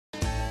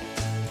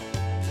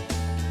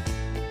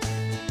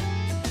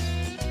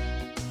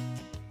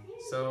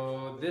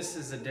this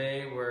is a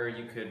day where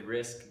you could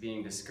risk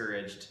being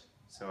discouraged,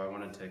 so I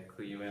wanted to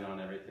clue you in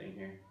on everything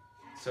here.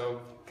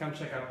 So come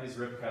check out these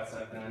rip cuts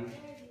I've done.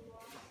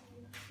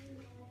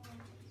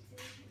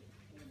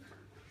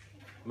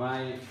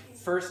 My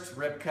first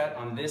rip cut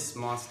on this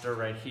monster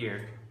right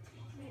here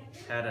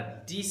had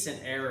a decent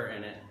error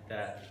in it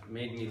that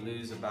made me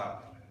lose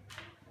about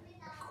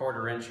a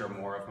 1/4 inch or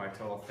more of my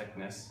total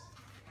thickness,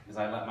 because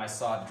I let my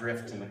saw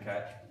drift in the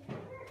cut.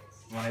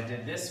 When I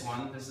did this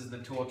one, this is the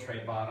tool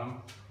tray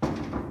bottom.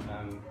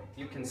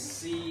 You can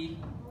see,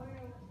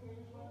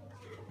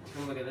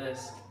 look at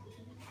this.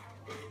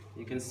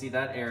 You can see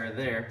that error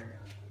there.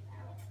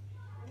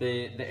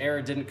 The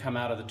error didn't come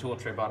out of the tool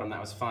tray bottom, that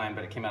was fine,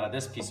 but it came out of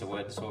this piece of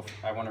wood. So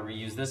if I want to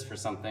reuse this for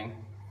something,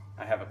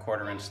 I have a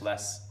 1/4 inch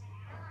less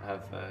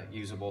of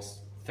usable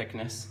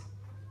thickness.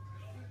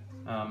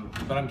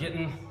 But I'm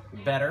getting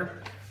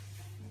better.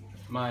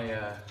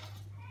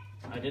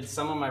 I did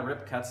some of my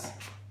rip cuts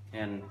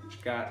and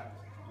got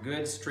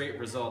good straight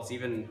results,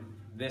 even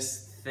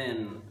this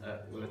thin,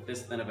 with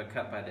this thin of a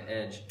cut by the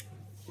edge.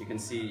 You can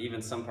see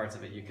even some parts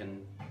of it you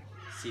can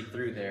see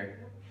through there.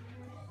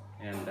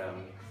 And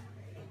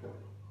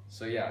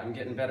so yeah, I'm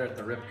getting better at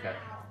the rip cut.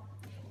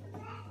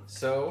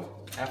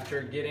 So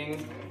after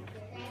getting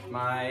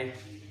my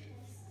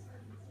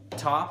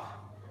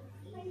top,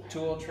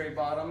 tool tray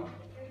bottom,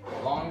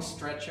 long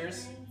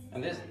stretchers,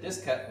 and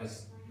this cut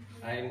was,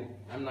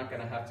 I'm not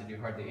gonna have to do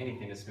hardly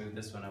anything to smooth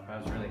this one up. I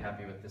was really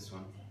happy with this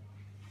one.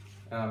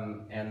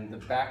 And the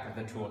back of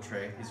the tool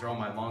tray, these are all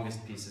my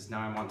longest pieces. Now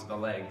I'm onto the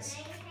legs.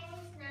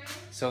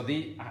 So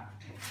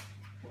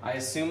I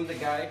assumed the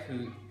guy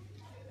who,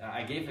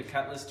 I gave the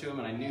cut list to him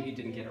and I knew he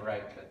didn't get it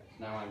right, but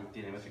now I'm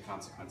dealing with the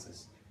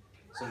consequences.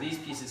 So these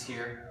pieces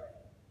here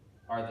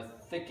are the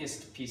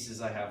thickest pieces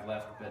I have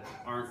left, but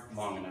aren't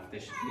long enough. They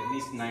should be at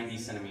least 90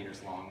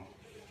 centimeters long.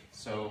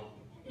 So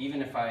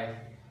even if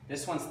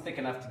this one's thick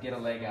enough to get a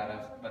leg out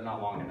of, but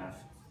not long enough.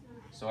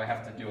 So I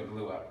have to do a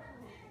glue up.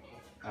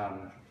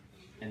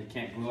 And you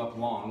can't glue up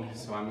long,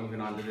 so I'm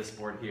moving on to this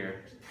board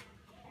here.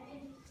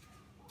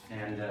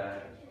 And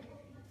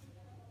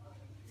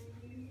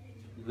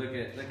look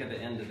at the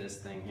end of this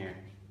thing here.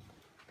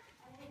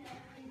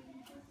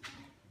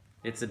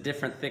 It's a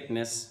different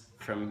thickness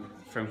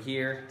from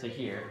here to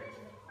here.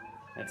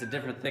 It's a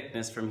different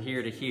thickness from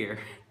here to here.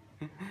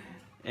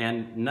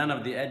 And none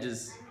of the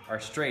edges are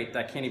straight.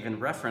 I can't even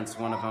reference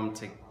one of them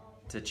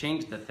to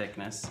change the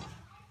thickness.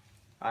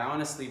 I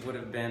honestly would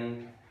have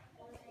been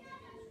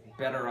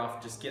better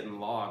off just getting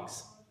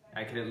logs.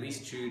 I could at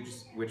least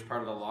choose which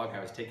part of the log I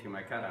was taking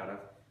my cut out of.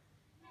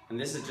 And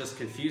this is just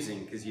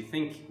confusing because you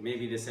think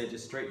maybe this edge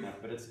is straight enough,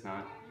 but it's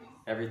not.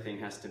 Everything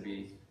has to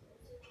be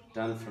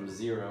done from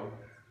 0.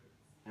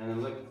 And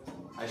then look,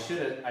 I should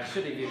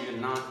have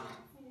even not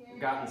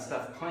gotten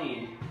stuff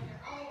clean.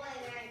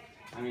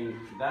 I mean,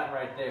 that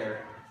right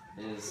there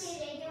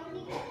is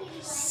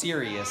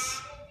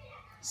serious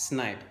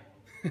snipe.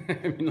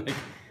 I mean, like,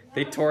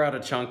 they tore out a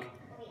chunk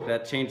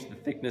that changed the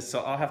thickness,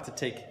 so I'll have to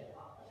take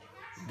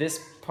this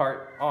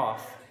part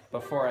off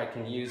before I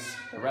can use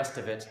the rest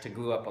of it to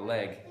glue up a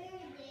leg.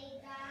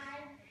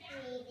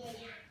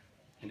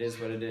 It is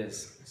what it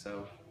is,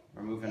 so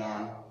we're moving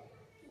on.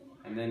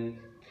 And then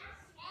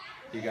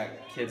you got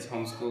kids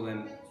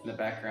homeschooling in the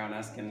background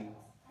asking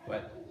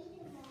what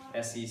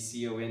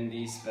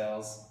SECOND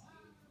spells,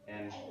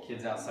 and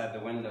kids outside the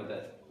window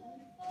that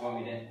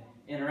want me to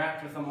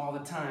interact with them all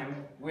the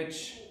time,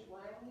 which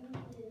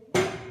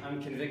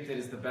I'm convicted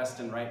is the best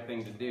and right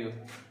thing to do.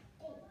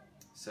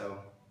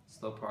 So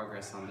slow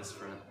progress on this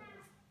front,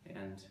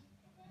 and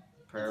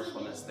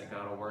prayerfulness that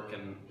God will work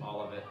in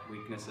all of it,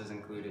 weaknesses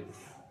included.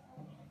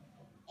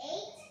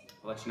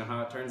 I'll let you know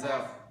how it turns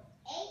out.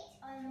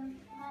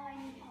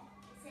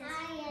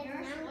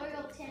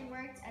 Loyalton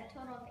worked a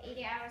total of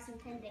 80 hours and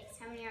 10 days.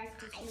 How many hours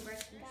did she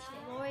work each day?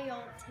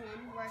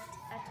 Loyalton worked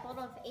a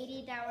total of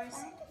 80 hours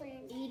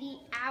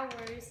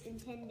in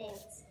 10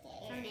 days.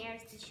 How many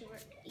hours did she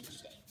work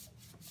each day?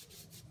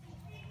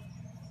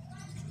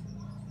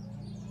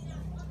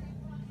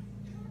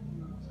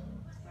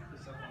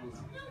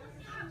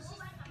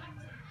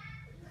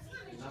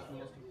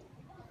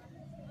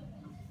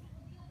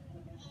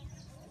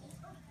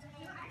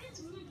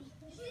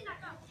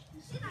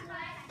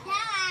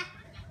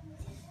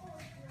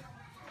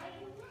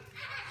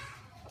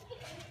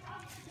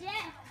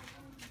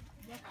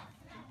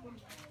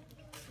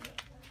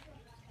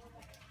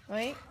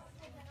 Wait.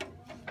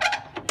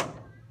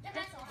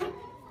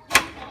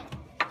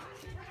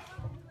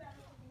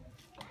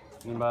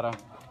 Bara.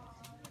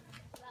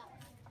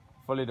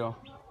 Följ då.